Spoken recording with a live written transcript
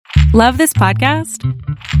Love this podcast?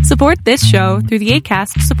 Support this show through the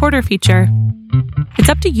Acast supporter feature. It's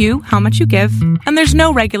up to you how much you give, and there's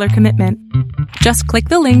no regular commitment. Just click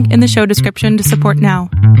the link in the show description to support now.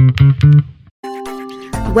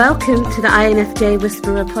 Welcome to the INFJ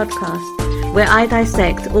Whisperer podcast, where I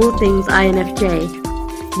dissect all things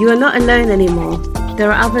INFJ. You are not alone anymore.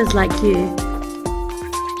 There are others like you.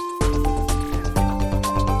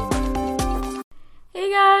 Hey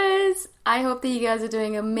guys! I hope that you guys are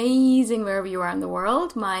doing amazing wherever you are in the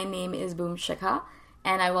world. My name is Boom Shikha,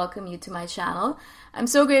 and I welcome you to my channel. I'm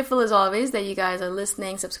so grateful as always that you guys are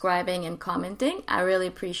listening, subscribing, and commenting. I really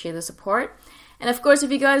appreciate the support. And of course,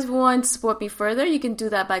 if you guys want to support me further, you can do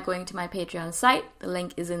that by going to my Patreon site. The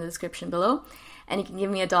link is in the description below. And you can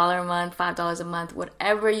give me $1 a month, $5 a month,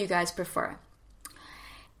 whatever you guys prefer.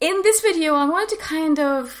 In this video, I wanted to kind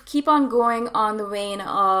of keep on going on the vein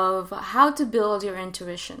of how to build your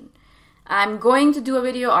intuition. I'm going to do a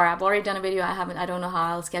video, or I've already done a video, I don't know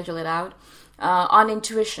how I'll schedule it out, on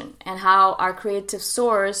intuition and how our creative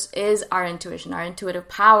source is our intuition. Our intuitive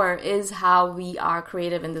power is how we are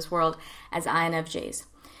creative in this world as INFJs.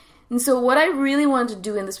 And so what I really want to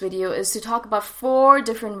do in this video is to talk about four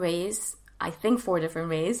different ways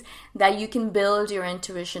that you can build your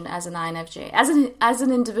intuition as an INFJ, as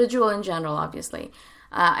an individual in general, obviously.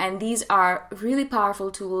 And these are really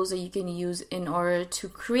powerful tools that you can use in order to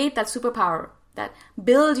create that superpower, that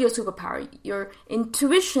build your superpower, your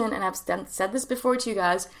intuition. And I've said this before to you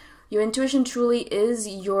guys, your intuition truly is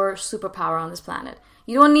your superpower on this planet.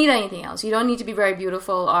 You don't need anything else. You don't need to be very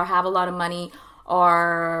beautiful or have a lot of money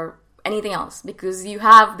or anything else, because you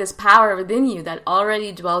have this power within you that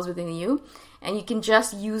already dwells within you, and you can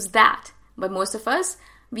just use that. But most of us,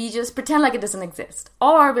 we just pretend like it doesn't exist,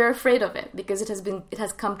 or we're afraid of it because it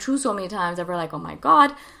has come true so many times that we're like, oh my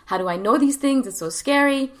God, how do I know these things? It's so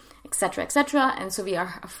scary, etc., etc. And so we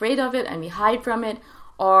are afraid of it and we hide from it,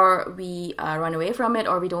 or we run away from it,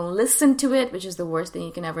 or we don't listen to it, which is the worst thing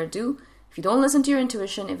you can ever do. If you don't listen to your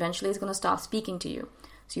intuition, eventually it's going to stop speaking to you.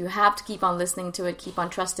 So you have to keep on listening to it, keep on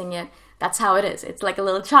trusting it. That's how it is. It's like a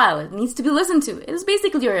little child. It needs to be listened to. It is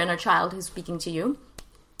basically your inner child who's speaking to you.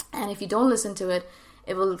 And if you don't listen to it,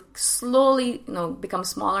 it will slowly, become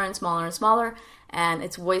smaller and smaller and smaller, and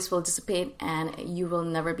its voice will dissipate, and you will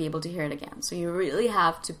never be able to hear it again. So you really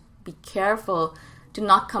have to be careful to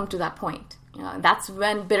not come to that point. That's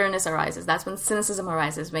when bitterness arises. That's when cynicism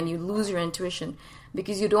arises, when you lose your intuition,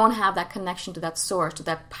 because you don't have that connection to that source, to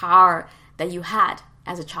that power that you had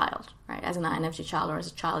as a child, right? As an INFJ child, or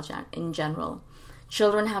as a child in general.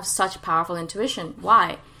 Children have such powerful intuition.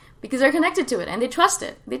 Why? Because they're connected to it and they trust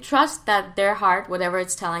it. They trust that their heart, whatever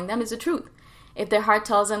it's telling them, is the truth. If their heart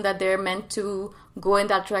tells them that they're meant to go in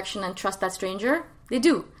that direction and trust that stranger, they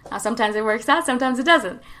do. Now, sometimes it works out, sometimes it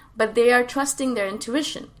doesn't. But they are trusting their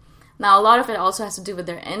intuition. Now, a lot of it also has to do with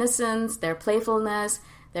their innocence, their playfulness,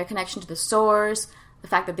 their connection to the source, the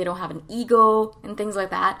fact that they don't have an ego, and things like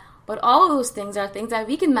that. But all of those things are things that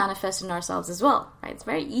we can manifest in ourselves as well, right? It's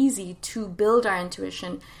very easy to build our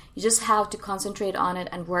intuition. You just have to concentrate on it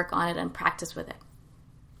and work on it and practice with it.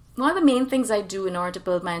 One of the main things I do in order to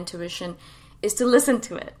build my intuition is to listen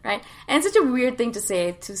to it, right? And it's such a weird thing to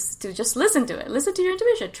say, to just listen to it. Listen to your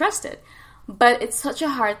intuition, trust it. But it's such a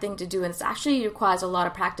hard thing to do, and it actually requires a lot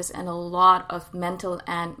of practice and a lot of mental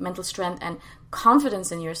strength and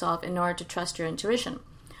confidence in yourself in order to trust your intuition.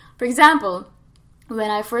 For example, when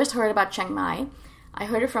I first heard about Chiang Mai, I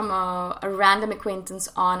heard it from a random acquaintance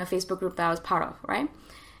on a Facebook group that I was part of, right?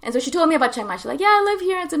 And so she told me about Chiang Mai. She's like, yeah, I live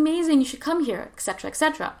here. It's amazing. You should come here, etc.,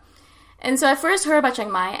 etc. And so I first heard about Chiang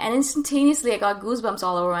Mai, and instantaneously I got goosebumps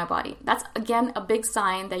all over my body. That's, again, a big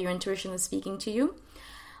sign that your intuition is speaking to you,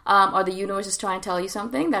 or the universe is trying to tell you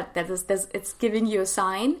something, that it's giving you a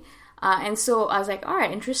sign. And so I was like, all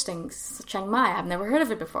right, interesting. Chiang Mai, I've never heard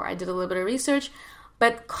of it before. I did a little bit of research.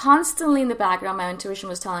 But constantly in the background, my intuition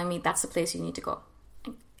was telling me that's the place you need to go.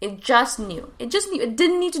 It just knew. It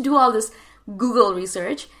didn't need to do all this Google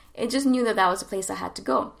research. It just knew that that was the place I had to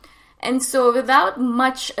go. And so without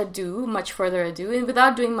much further ado, and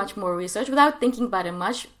without doing much more research, without thinking about it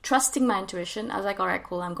much, trusting my intuition, I was like, all right,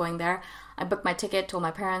 cool, I'm going there. I booked my ticket, told my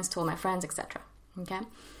parents, told my friends, etc. Okay?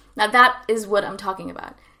 Now that is what I'm talking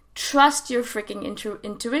about. Trust your freaking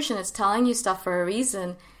intuition. It's telling you stuff for a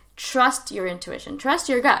reason. Trust your intuition. Trust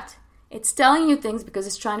your gut. It's telling you things because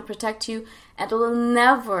it's trying to protect you, and it will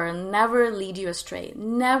never, never lead you astray.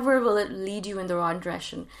 Never will it lead you in the wrong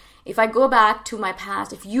direction. If I go back to my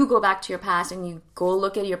past, if you go back to your past and you go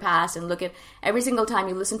look at your past and look at every single time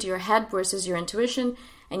you listen to your head versus your intuition,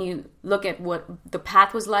 and you look at what the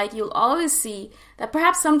path was like, you'll always see that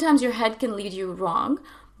perhaps sometimes your head can lead you wrong,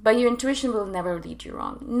 But your intuition will never lead you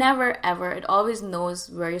wrong. Never, ever. It always knows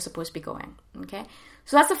where you're supposed to be going. Okay?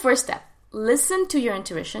 So that's the first step. Listen to your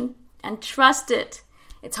intuition and trust it.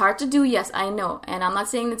 It's hard to do, yes, I know. And I'm not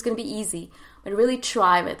saying it's going to be easy, but really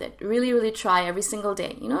try with it. Really, really try every single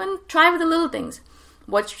day. And try with the little things.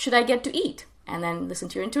 What should I get to eat? And then listen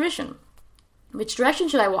to your intuition. Which direction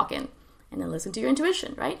should I walk in? And then listen to your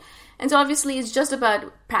intuition, right? And so obviously it's just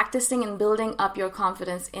about practicing and building up your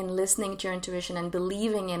confidence in listening to your intuition and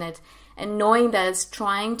believing in it and knowing that it's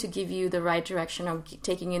trying to give you the right direction or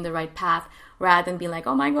taking you in the right path rather than being like,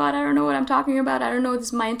 oh my God, I don't know what I'm talking about. I don't know,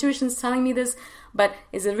 my intuition is telling me this, but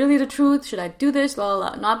is it really the truth? Should I do this? Blah,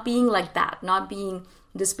 blah, blah. Not being like that, not being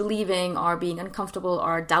disbelieving or being uncomfortable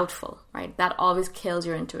or doubtful, right? That always kills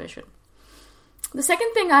your intuition. The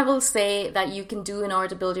second thing I will say that you can do in order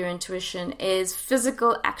to build your intuition is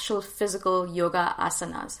actual physical yoga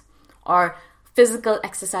asanas or physical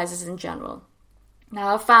exercises in general.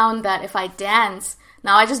 Now, I've found that if I dance,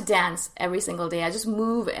 now I just dance every single day. I just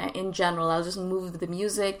move in general. I'll just move with the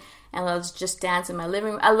music and I'll just dance in my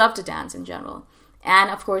living room. I love to dance in general. And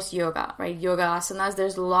of course, yoga, right? Yoga asanas.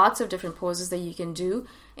 There's lots of different poses that you can do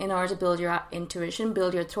in order to build your intuition,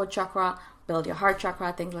 build your throat chakra, build your heart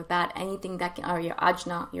chakra, things like that. Anything that can, or your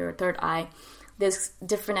ajna, your third eye. There's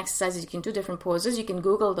different exercises you can do, different poses. You can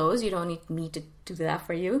Google those. You don't need me to do that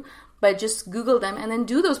for you. But just Google them and then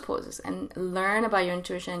do those poses and learn about your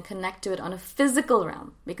intuition and connect to it on a physical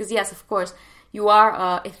realm. Because yes, of course, you are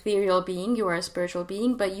an ethereal being, you are a spiritual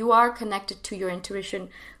being, but you are connected to your intuition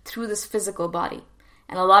through this physical body.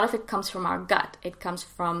 And a lot of it comes from our gut. It comes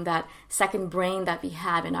from that second brain that we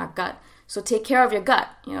have in our gut. So take care of your gut.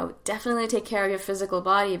 Definitely take care of your physical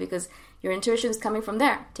body because your intuition is coming from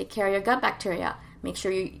there. Take care of your gut bacteria. Make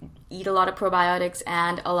sure you eat a lot of probiotics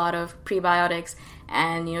and a lot of prebiotics,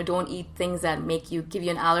 and don't eat things that give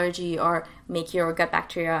you an allergy or make your gut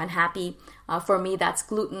bacteria unhappy. For me, that's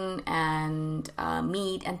gluten and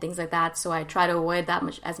meat and things like that. So I try to avoid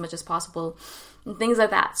that as much as possible. And things like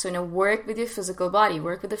that. So, work with your physical body,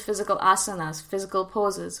 work with the physical asanas, physical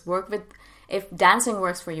poses, if dancing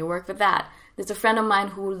works for you, work with that. There's a friend of mine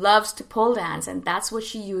who loves to pole dance, and that's what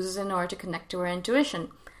she uses in order to connect to her intuition.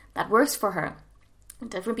 That works for her.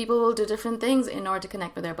 Different people will do different things in order to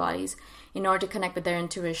connect with their bodies, in order to connect with their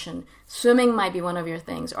intuition. Swimming might be one of your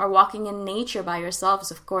things, or walking in nature by yourself is,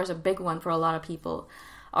 of course, a big one for a lot of people.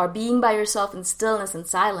 Or being by yourself in stillness and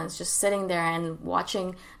silence, just sitting there and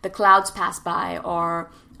watching the clouds pass by, or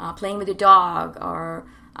playing with your dog, or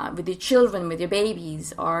with your children, with your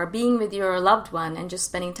babies, or being with your loved one and just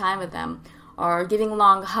spending time with them, or giving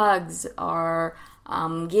long hugs, or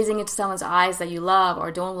gazing into someone's eyes that you love or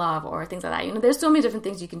don't love, or things like that. There's so many different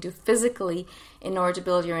things you can do physically in order to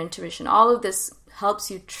build your intuition. All of this helps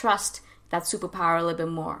you trust that superpower a little bit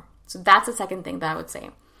more. So that's the second thing that I would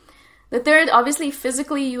say. The third, obviously,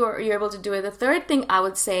 physically you're able to do it. The third thing I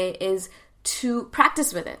would say is to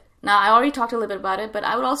practice with it. Now, I already talked a little bit about it, but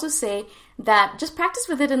I would also say that just practice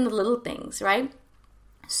with it in the little things, right?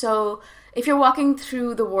 So if you're walking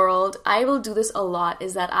through the world, I will do this a lot,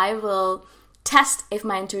 is that I will test if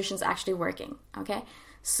my intuition is actually working, okay?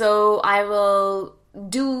 So I will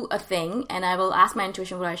do a thing and I will ask my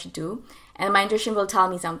intuition what I should do, and my intuition will tell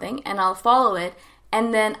me something and I'll follow it,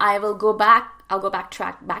 and then I will go back, I'll go back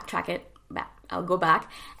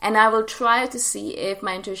and I will try to see if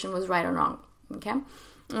my intuition was right or wrong, okay?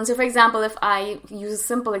 And so for example, if I use a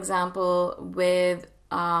simple example with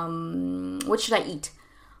what should I eat?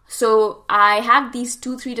 So I have these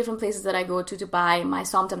 2-3 different places that I go to buy my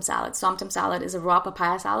somtam salad. Somtam salad is a raw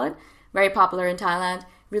papaya salad, very popular in Thailand,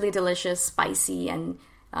 really delicious, spicy and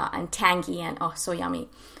tangy and so yummy.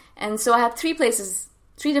 And so I have 3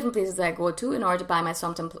 different places that I go to in order to buy my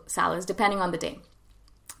somtam salads, depending on the day.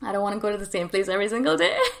 I don't want to go to the same place every single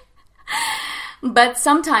day. But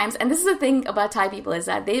sometimes, and this is the thing about Thai people, is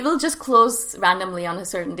that they will just close randomly on a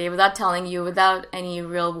certain day without telling you, without any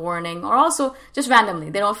real warning, or also just randomly.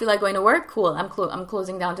 They don't feel like going to work. Cool, I'm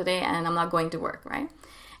closing down today and I'm not going to work, right?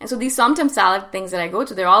 And so these somtam salad things that I go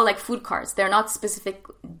to, they're all like food carts. They're not specific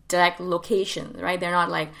direct locations, right? They're not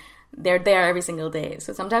like they're there every single day.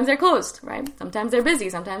 So sometimes they're closed, right? Sometimes they're busy.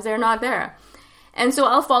 Sometimes they're not there. And so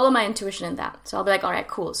I'll follow my intuition in that. So I'll be like, all right,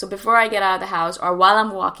 cool. So before I get out of the house, or while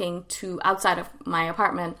I'm walking to outside of my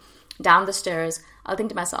apartment, down the stairs, I'll think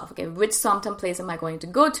to myself, okay, which somtam place am I going to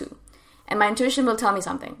go to? And my intuition will tell me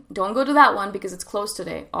something. Don't go to that one because it's closed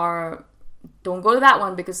today. Or don't go to that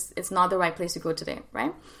one because it's not the right place to go today,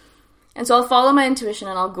 right? And so I'll follow my intuition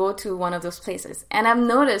and I'll go to one of those places. And I've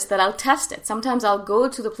noticed that I'll test it. Sometimes I'll go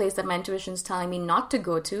to the place that my intuition is telling me not to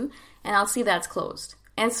go to, and I'll see that it's closed.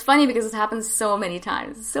 And it's funny because it happens so many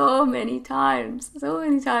times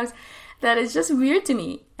that it's just weird to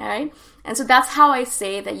me, all right? And so that's how I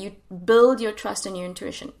say that you build your trust in your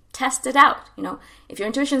intuition. Test it out, If your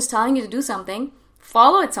intuition is telling you to do something,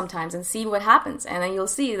 follow it sometimes and see what happens. And then you'll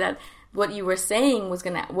see that what you were saying was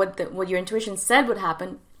what your intuition said would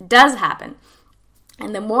happen, does happen.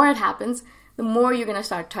 And the more it happens, the more you're going to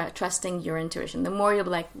start trusting your intuition. The more you'll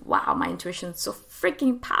be like, wow, my intuition is so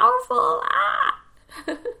freaking powerful.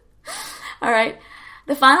 All right.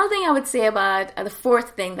 The final thing I would say about, the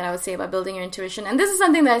fourth thing that I would say about building your intuition, and this is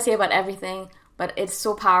something that I say about everything, but it's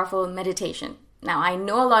so powerful, meditation. Now, I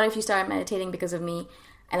know a lot of you started meditating because of me,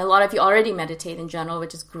 and a lot of you already meditate in general,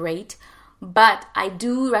 which is great. But I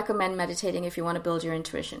do recommend meditating if you want to build your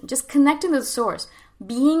intuition. Just connecting to the source,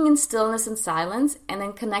 being in stillness and silence, and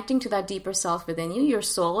then connecting to that deeper self within you, your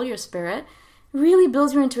soul, your spirit, really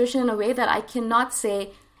builds your intuition in a way that I cannot say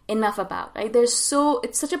enough about. Right? It's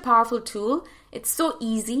such a powerful tool. It's so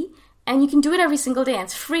easy, and you can do it every single day, and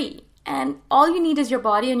it's free. And all you need is your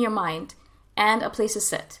body and your mind and a place to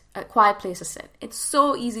sit, a quiet place to sit. It's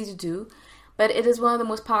so easy to do, but it is one of the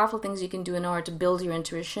most powerful things you can do in order to build your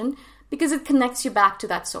intuition, because it connects you back to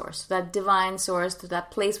that source, that divine source, to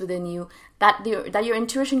that place within you that your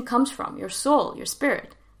intuition comes from, your soul, your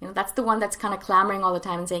spirit. That's the one that's kind of clamoring all the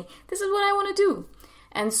time and saying, this is what I want to do.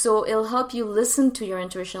 And so it'll help you listen to your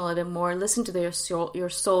intuition a little bit more, listen to your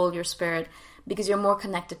soul, your spirit, because you're more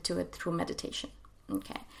connected to it through meditation.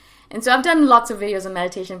 Okay. And so I've done lots of videos on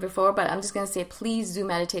meditation before, but I'm just going to say, please do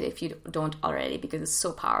meditate if you don't already, because it's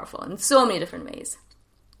so powerful in so many different ways.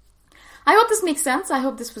 I hope this makes sense. I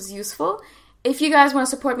hope this was useful. If you guys want to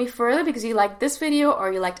support me further because you liked this video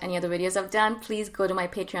or you liked any other videos I've done, please go to my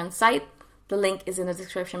Patreon site. The link is in the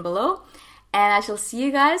description below. And I shall see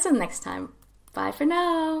you guys next time. Bye for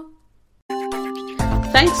now.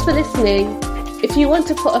 Thanks for listening. If you want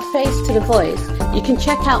to put a face to the voice, you can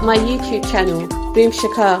check out my YouTube channel, Boom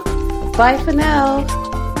Shikha. Bye for now.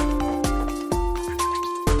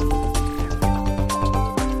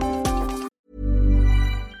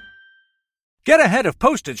 Get ahead of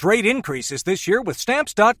postage rate increases this year with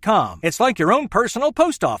Stamps.com. It's like your own personal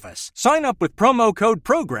post office. Sign up with promo code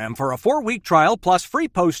PROGRAM for a 4-week trial plus free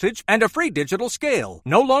postage and a free digital scale.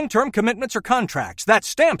 No long-term commitments or contracts. That's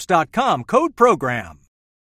Stamps.com, code PROGRAM.